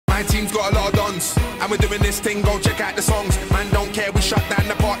My team's got a lot of dons, and we're doing this thing, go check out the songs. Man, don't care, we shut down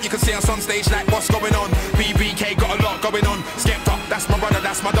the park. You can see us on stage like what's going on. BBK got a lot going on. Skepta, that's my brother,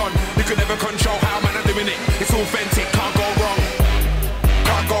 that's my don. You can never control how man I'm doing it. It's authentic, can't go wrong.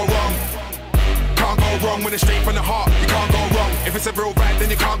 Can't go wrong. Can't go wrong when it's straight from the heart. You can't go wrong. If it's a real vibe,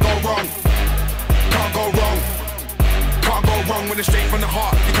 then you can't go wrong. Can't go wrong. Can't go wrong when it's straight from the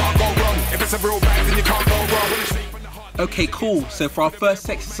heart. You can't go wrong. If it's a real vibe, then you can't go wrong when it's straight from the heart. Okay, cool. So for our first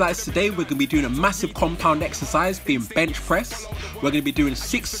exercise today, we're going to be doing a massive compound exercise being bench press. We're going to be doing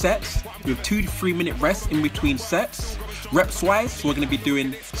 6 sets with 2 to 3 minute rest in between sets. Reps wise, we're going to be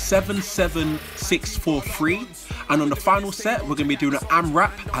doing 7, 7, 6, 4, 3. And on the final set, we're going to be doing an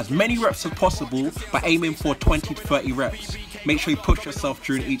AMRAP, as many reps as possible, but aiming for 20 to 30 reps. Make sure you push yourself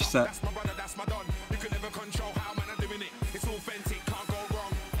during each set.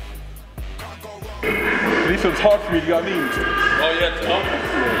 This one's hard for me, you know what I mean? Oh yeah, Tom?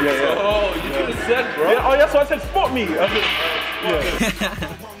 Yeah. Oh, you could have said, bro. Yeah, oh yeah, so I said spot me.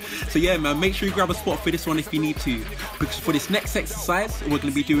 So yeah man, make sure you grab a spot for this one if you need to, because for this next exercise, we're going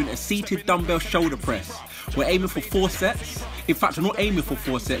to be doing a seated dumbbell shoulder press. We're aiming for 4 sets. In fact, we're not aiming for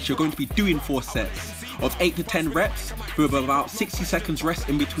 4 sets, you're going to be doing 4 sets of 8 to 10 reps with about 60 seconds rest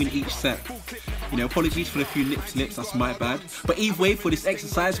in between each set. You know, apologies for the few nip slips, that's my bad. But either way, for this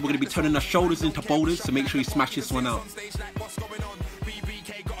exercise, we're going to be turning our shoulders into boulders, so make sure you smash this one out.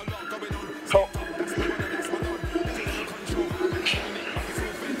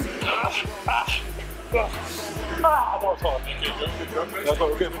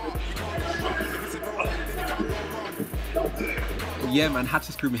 Yeah man, had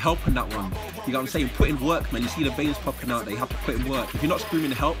to scream help on that one. You know what I'm saying? Put in work man, you see the veins popping out there, you have to put in work. If you're not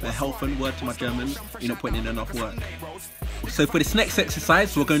screaming help, and word to my Germans, you're not putting in enough work. So for this next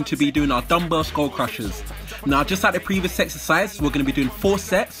exercise, we're going to be doing our dumbbell skull crushers. Now just like the previous exercise, we're going to be doing 4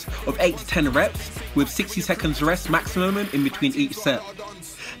 sets of 8 to 10 reps with 60 seconds rest maximum in between each set.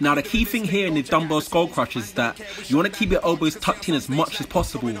 Now the key thing here in the dumbbell skull crushers is that you want to keep your elbows tucked in as much as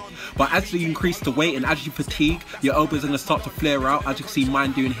possible, but as you increase the weight and as you fatigue, your elbows are going to start to flare out, as you can see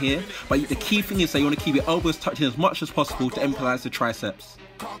mine doing here. But the key thing is that you want to keep your elbows tucked in as much as possible to emphasize the triceps.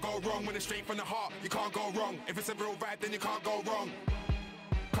 Can't go wrong when it's straight from the heart. You can't go wrong. If it's a real vibe, then you can't go wrong.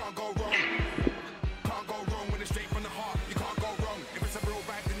 Can't go wrong. Can't go wrong when it's straight from the heart. You can't go wrong. If it's a real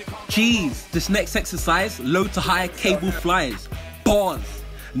vibe, then you can't go wrong. Jeez, this next exercise, low to high cable flies. Bars.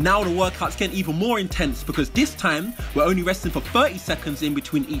 Now the workout's getting even more intense, because this time we're only resting for 30 seconds in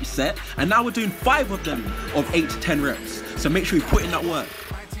between each set, and now we're doing 5 of them of 8 to 10 reps. So make sure you put in that work.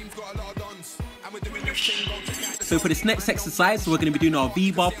 So for this next exercise, we're going to be doing our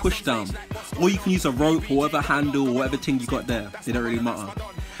V-bar push down. Or you can use a rope or whatever handle or whatever thing you got there. They don't really matter.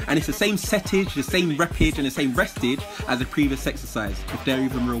 And it's the same settage, the same repage and the same restage as the previous exercise, if they're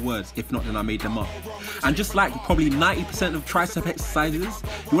even real words. If not, then I made them up. And just like probably 90% of tricep exercises,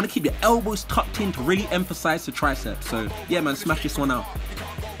 you want to keep your elbows tucked in to really emphasize the triceps. So yeah man, smash this one out.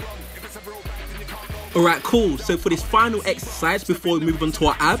 Alright, cool. So for this final exercise before we move on to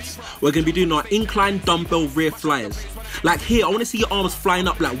our abs, we're going to be doing our incline dumbbell rear flyers. Like here, I want to see your arms flying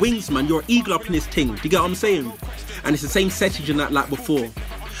up like wings, man. You're an eagle up in this thing. Do you get what I'm saying? And it's the same settage in that like before.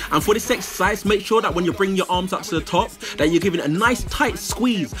 And for this exercise, make sure that when you're bringing your arms up to the top, that you're giving a nice tight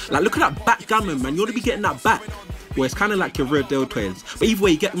squeeze. Like look at that backgammon, man. You want to be getting that back. Well, it's kind of like your rear deltoids. But either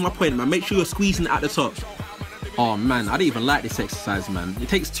way, you get my point, man. Make sure you're squeezing it at the top. Oh man, I don't even like this exercise, man. It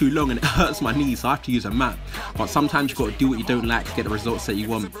takes too long and it hurts my knees, so I have to use a mat. But sometimes you've got to do what you don't like to get the results that you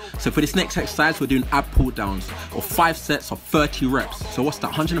want. So for this next exercise, we're doing ab pull-downs, or 5 sets of 30 reps. So what's that,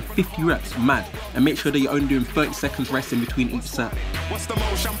 150 reps? Mad. And make sure that you're only doing 30 seconds rest in between each set. What's the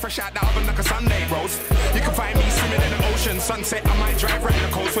motion? Fresh out the oven like a Sunday roast. You can find me swimming in the ocean. Sunset, I might drive right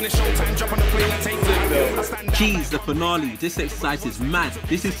the coast. When it's showtime, jump on the plane and take flight. Jeez, the finale. This exercise is mad.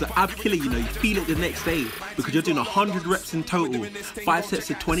 This is the ab killer, you know. You feel it the next day, because you're doing 100 reps in total, 5 sets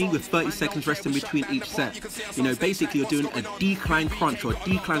of 20 with 30 seconds rest in between each set. You know, basically you're doing a decline crunch or a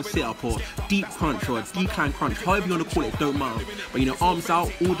decline sit-up or deep crunch or a decline crunch, however you want to call it, don't matter. But you know, arms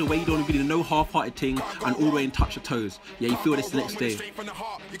out all the way, you don't want to be doing no half-hearted thing, and all the way and touch your toes. Yeah, you feel this the next day.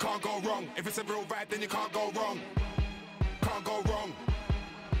 You can't go wrong. If it's a real vibe, then you can't go wrong. Can't go wrong.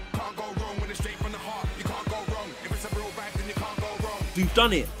 Can't go wrong when it's straight from the heart. You can't go wrong. If it's a real vibe, then you can't go wrong. We've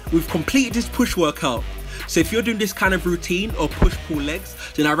done it. We've completed this push workout. So if you're doing this kind of routine or push-pull legs,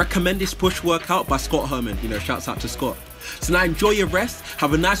 then I recommend this push workout by Scott Herman. You know, shouts out to Scott. So now enjoy your rest,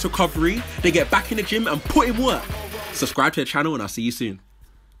 have a nice recovery, then get back in the gym and put in work. Subscribe to the channel and I'll see you soon.